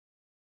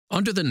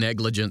Under the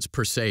negligence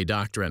per se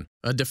doctrine,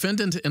 a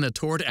defendant in a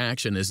tort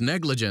action is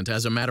negligent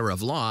as a matter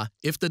of law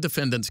if the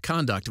defendant's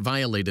conduct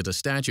violated a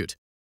statute.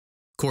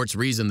 Courts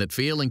reason that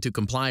failing to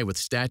comply with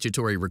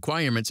statutory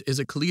requirements is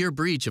a clear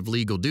breach of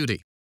legal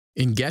duty.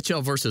 In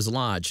Getchell v.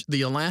 Lodge,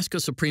 the Alaska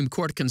Supreme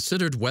Court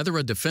considered whether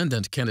a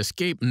defendant can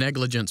escape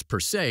negligence per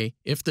se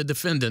if the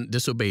defendant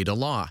disobeyed a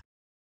law.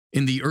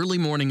 In the early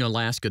morning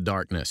Alaska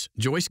darkness,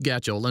 Joyce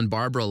Getchell and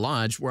Barbara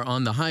Lodge were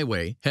on the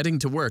highway heading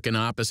to work in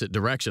opposite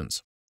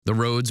directions. The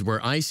roads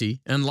were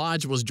icy, and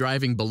Lodge was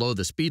driving below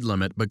the speed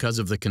limit because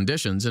of the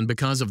conditions and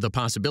because of the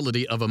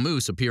possibility of a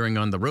moose appearing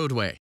on the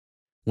roadway.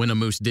 When a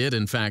moose did,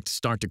 in fact,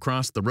 start to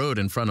cross the road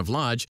in front of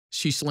Lodge,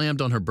 she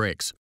slammed on her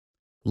brakes.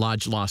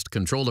 Lodge lost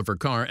control of her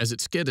car as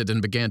it skidded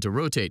and began to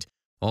rotate,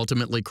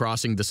 ultimately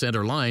crossing the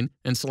center line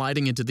and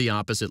sliding into the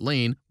opposite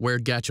lane where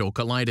Getchell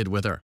collided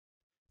with her.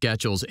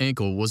 Getchell's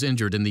ankle was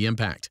injured in the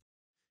impact.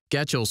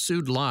 Getchell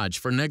sued Lodge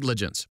for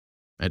negligence.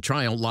 At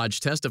trial, Lodge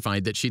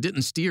testified that she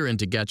didn't steer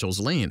into Getchell's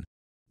lane.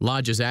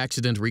 Lodge's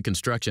accident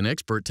reconstruction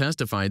expert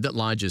testified that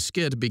Lodge's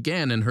skid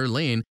began in her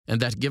lane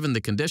and that given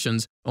the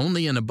conditions,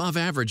 only an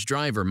above-average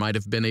driver might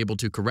have been able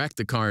to correct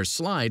the car's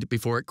slide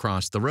before it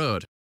crossed the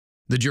road.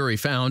 The jury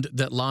found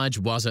that Lodge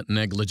wasn't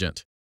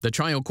negligent. The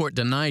trial court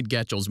denied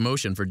Getchell's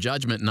motion for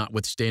judgment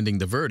notwithstanding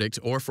the verdict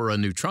or for a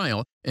new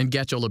trial, and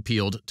Getchell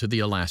appealed to the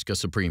Alaska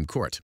Supreme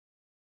Court.